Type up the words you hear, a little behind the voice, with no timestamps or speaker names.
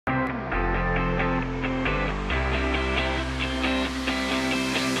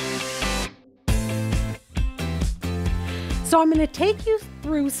So I'm going to take you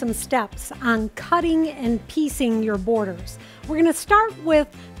through some steps on cutting and piecing your borders. We're going to start with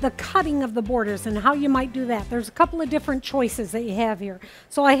the cutting of the borders and how you might do that. There's a couple of different choices that you have here.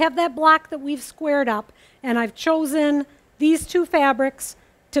 So I have that block that we've squared up, and I've chosen these two fabrics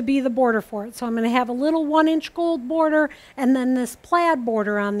to be the border for it. So I'm going to have a little 1-inch gold border and then this plaid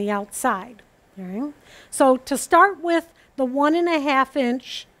border on the outside. Okay. So to start with the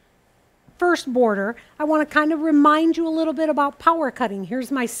 1.5-inch first border, I want to kind of remind you a little bit about power cutting.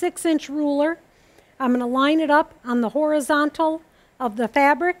 Here's my 6-inch ruler. I'm going to line it up on the horizontal of the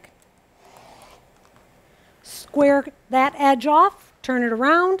fabric, square that edge off, turn it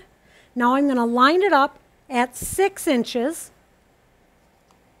around. Now I'm going to line it up at 6 inches.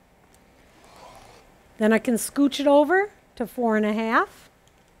 Then I can scooch it over to 4.5.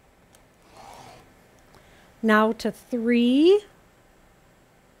 Now to 3.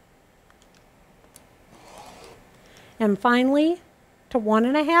 And finally to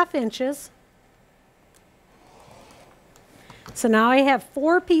 1.5 inches. So now I have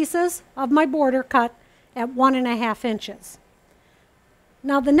 4 pieces of my border cut at 1.5 inches.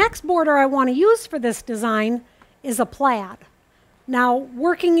 Now the next border I want to use for this design is a plaid. Now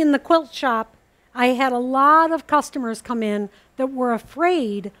working in the quilt shop, I had a lot of customers come in that were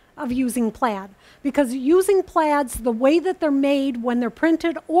afraid of using plaid because using plaids, the way that they're made when they're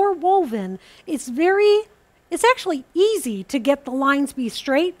printed or woven, it's actually easy to get the lines be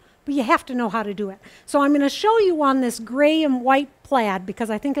straight, but you have to know how to do it. So I'm going to show you on this gray and white plaid because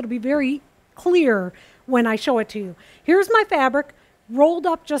I think it'll be very clear when I show it to you. Here's my fabric rolled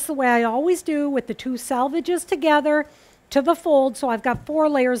up just the way I always do with the 2 selvages together to the fold, so I've got 4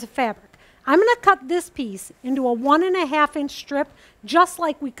 layers of fabric. I'm going to cut this piece into a 1.5-inch strip just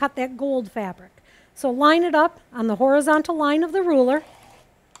like we cut that gold fabric. So line it up on the horizontal line of the ruler,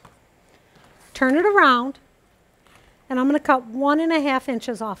 turn it around, and I'm going to cut 1.5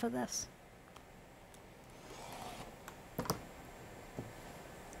 inches off of this.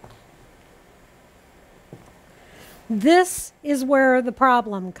 This is where the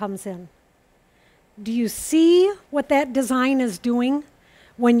problem comes in. Do you see what that design is doing?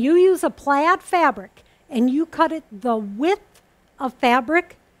 When you use a plaid fabric and you cut it the width of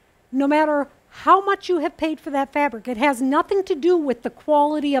fabric, no matter how much you have paid for that fabric, it has nothing to do with the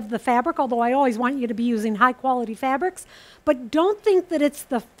quality of the fabric, although I always want you to be using high quality fabrics, but don't think that it's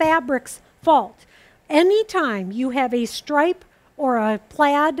the fabric's fault. Anytime you have a stripe or a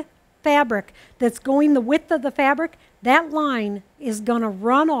plaid fabric that's going the width of the fabric, that line is going to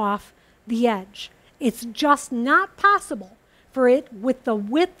run off the edge. It's just not possible for it with the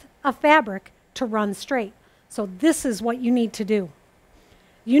width of fabric to run straight. So this is what you need to do.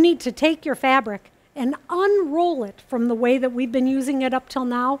 You need to take your fabric and unroll it from the way that we've been using it up till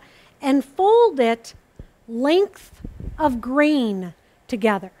now and fold it length of grain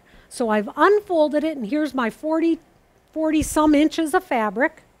together. So I've unfolded it, and here's my 40 some inches of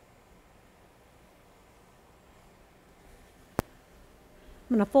fabric.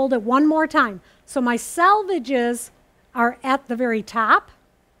 I'm going to fold it one more time. So my selvages are at the very top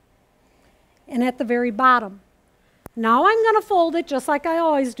and at the very bottom. Now I'm going to fold it just like I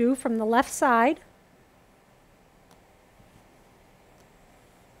always do from the left side.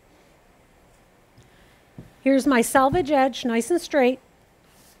 Here's my selvage edge, nice and straight.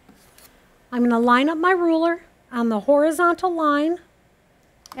 I'm going to line up my ruler on the horizontal line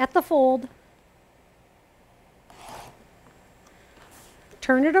at the fold.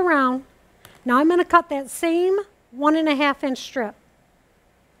 Turn it around. Now I'm going to cut that same 1.5-inch strip.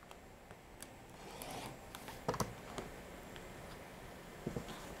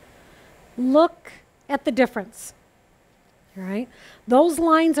 Look at the difference. All right? Those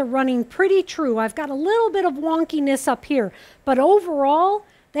lines are running pretty true. I've got a little bit of wonkiness up here, but overall,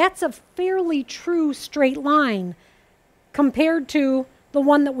 that's a fairly true straight line compared to the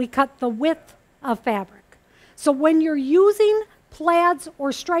one that we cut the width of fabric. So when you're using plaids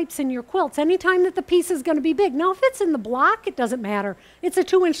or stripes in your quilts, anytime that the piece is going to be big. Now, if it's in the block, it doesn't matter. It's a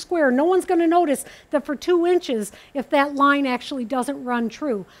 2-inch square. No one's going to notice that for 2 inches if that line actually doesn't run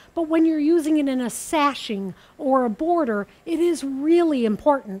true. But when you're using it in a sashing or a border, it is really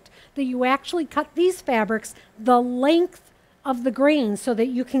important that you actually cut these fabrics the length of the grain so that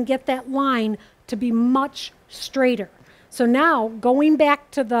you can get that line to be much straighter. So now, going back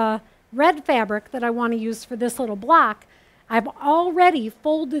to the red fabric that I want to use for this little block, I've already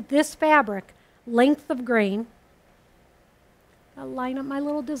folded this fabric length of grain. I'll line up my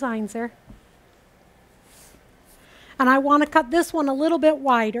little designs there. And I want to cut this one a little bit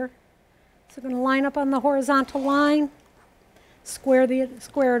wider. So I'm going to line up on the horizontal line, square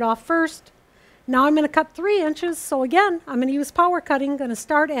it off first. Now I'm going to cut 3 inches. So again, I'm going to use power cutting. I'm going to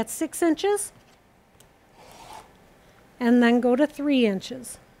start at 6 inches and then go to 3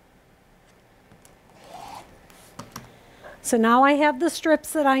 inches. So now I have the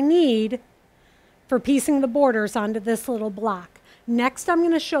strips that I need for piecing the borders onto this little block. Next, I'm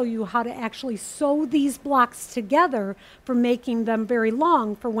going to show you how to actually sew these blocks together for making them very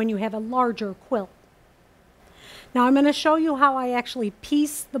long for when you have a larger quilt. Now I'm going to show you how I actually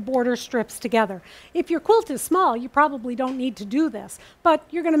piece the border strips together. If your quilt is small, you probably don't need to do this, but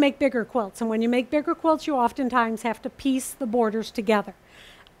you're going to make bigger quilts. And when you make bigger quilts, you oftentimes have to piece the borders together.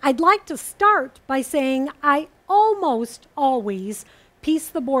 I'd like to start by saying I almost always piece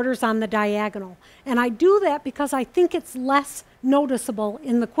the borders on the diagonal. And I do that because I think it's less noticeable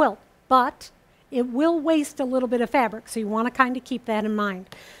in the quilt, but it will waste a little bit of fabric, so you want to kind of keep that in mind.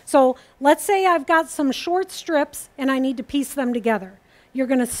 So let's say I've got some short strips and I need to piece them together. You're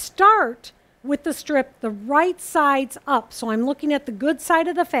going to start with the strip the right sides up, so I'm looking at the good side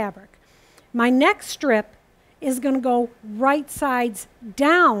of the fabric. My next strip is going to go right sides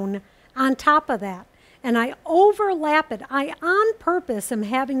down on top of that. And I overlap it. I, on purpose, am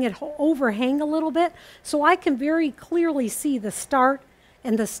having it overhang a little bit so I can very clearly see the start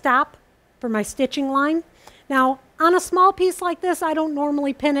and the stop for my stitching line. Now, on a small piece like this, I don't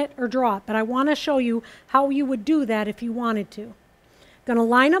normally pin it or draw it, but I want to show you how you would do that if you wanted to. I'm going to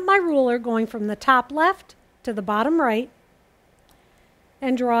line up my ruler going from the top left to the bottom right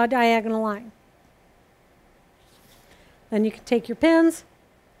and draw a diagonal line. Then you can take your pins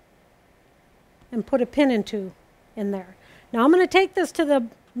and put a pin and two in there. Now I'm going to take this to the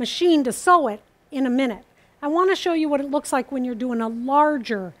machine to sew it in a minute. I want to show you what it looks like when you're doing a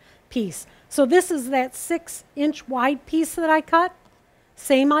larger piece. So this is that 6-inch wide piece that I cut.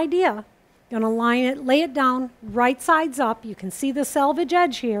 Same idea. Going to line it, lay it down, right sides up. You can see the selvage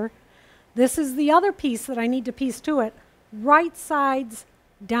edge here. This is the other piece that I need to piece to it. Right sides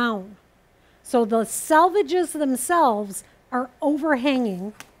down. So the selvages themselves are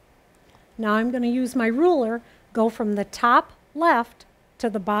overhanging. Now I'm going to use my ruler, go from the top left to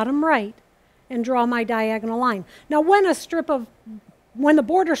the bottom right, and draw my diagonal line. Now when the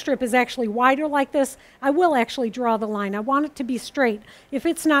border strip is actually wider like this, I will actually draw the line. I want it to be straight. If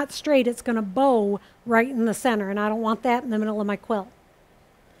it's not straight, it's going to bow right in the center, and I don't want that in the middle of my quilt.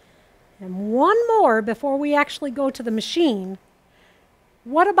 And one more before we actually go to the machine.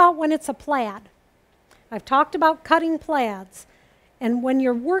 What about when it's a plaid? I've talked about cutting plaids. And when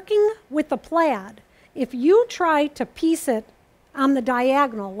you're working with the plaid, if you try to piece it on the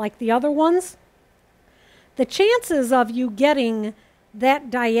diagonal like the other ones, the chances of you getting that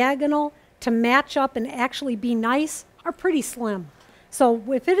diagonal to match up and actually be nice are pretty slim. So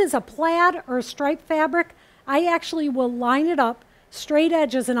if it is a plaid or a striped fabric, I actually will line it up, straight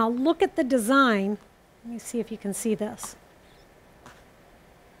edges, and I'll look at the design. Let me see if you can see this.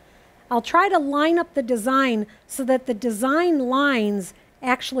 I'll try to line up the design so that the design lines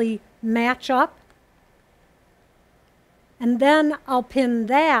actually match up. And then I'll pin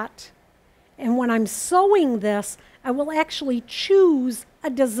that. And when I'm sewing this, I will actually choose a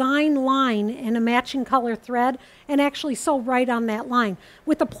design line in a matching color thread and actually sew right on that line.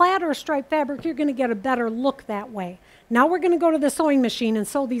 With a plaid or a striped fabric, you're going to get a better look that way. Now we're going to go to the sewing machine and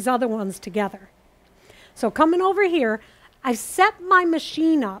sew these other ones together. So coming over here, I've set my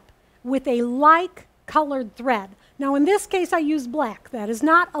machine up with a like colored thread. Now in this case I use black. That is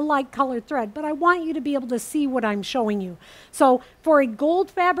not a like colored thread, but I want you to be able to see what I'm showing you. So for a gold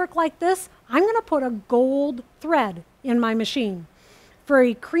fabric like this, I'm going to put a gold thread in my machine. For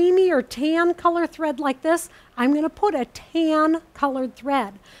a creamy or tan color thread like this, I'm going to put a tan colored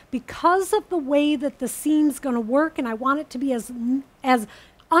thread. Because of the way that the seam's going to work, and I want it to be as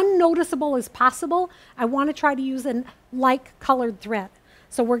unnoticeable as possible, I want to try to use a like colored thread.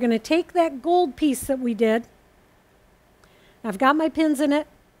 So we're going to take that gold piece that we did. I've got my pins in it,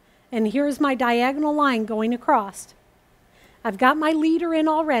 and here's my diagonal line going across. I've got my leader in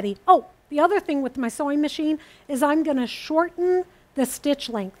already. Oh, the other thing with my sewing machine is I'm going to shorten the stitch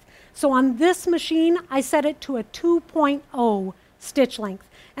length. So on this machine, I set it to a 2.0 stitch length,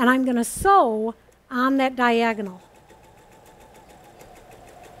 and I'm going to sew on that diagonal.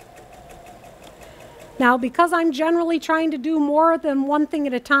 Now, because I'm generally trying to do more than one thing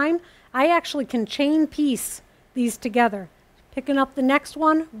at a time, I actually can chain piece these together. Picking up the next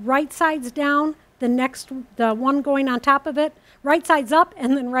one, right sides down, the one going on top of it, right sides up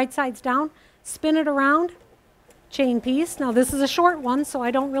and then right sides down, spin it around, chain piece. Now this is a short one, so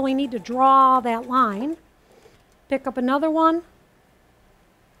I don't really need to draw that line. Pick up another one,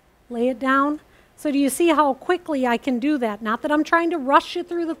 lay it down, So do you see how quickly I can do that? Not that I'm trying to rush you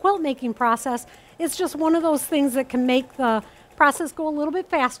through the quilt making process. It's just one of those things that can make the process go a little bit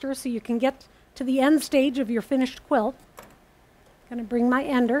faster so you can get to the end stage of your finished quilt. I'm going to bring my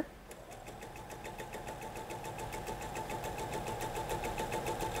ender.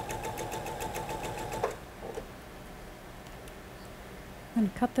 I'm going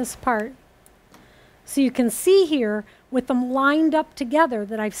to cut this apart. So you can see here with them lined up together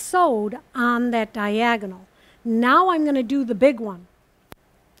that I've sewed on that diagonal. Now I'm going to do the big one.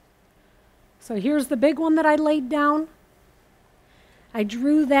 So here's the big one that I laid down. I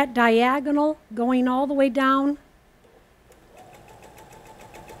drew that diagonal going all the way down.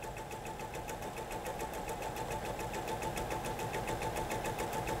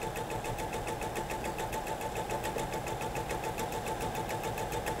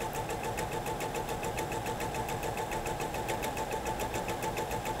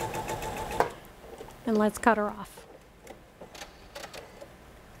 And let's cut her off.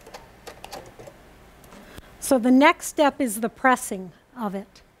 So the next step is the pressing of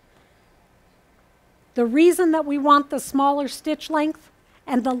it. The reason that we want the smaller stitch length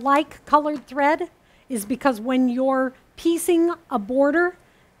and the like colored thread is because when you're piecing a border,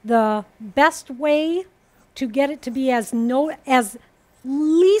 the best way to get it to be as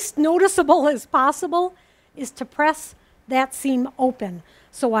least noticeable as possible is to press that seam open.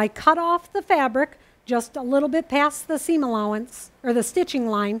 So I cut off the fabric just a little bit past the seam allowance, or the stitching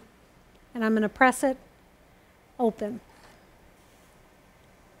line, and I'm going to press it open.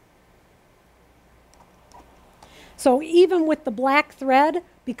 So even with the black thread,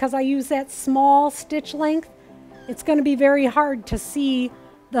 because I use that small stitch length, it's going to be very hard to see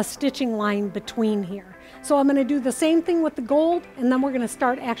the stitching line between here. So I'm going to do the same thing with the gold, and then we're going to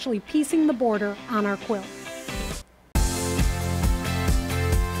start actually piecing the border on our quilt.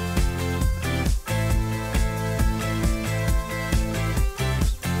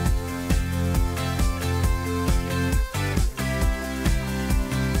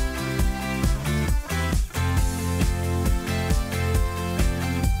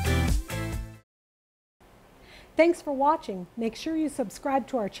 Thanks for watching. Make sure you subscribe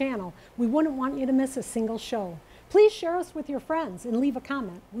to our channel. We wouldn't want you to miss a single show. Please share us with your friends and leave a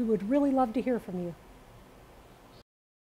comment. We would really love to hear from you.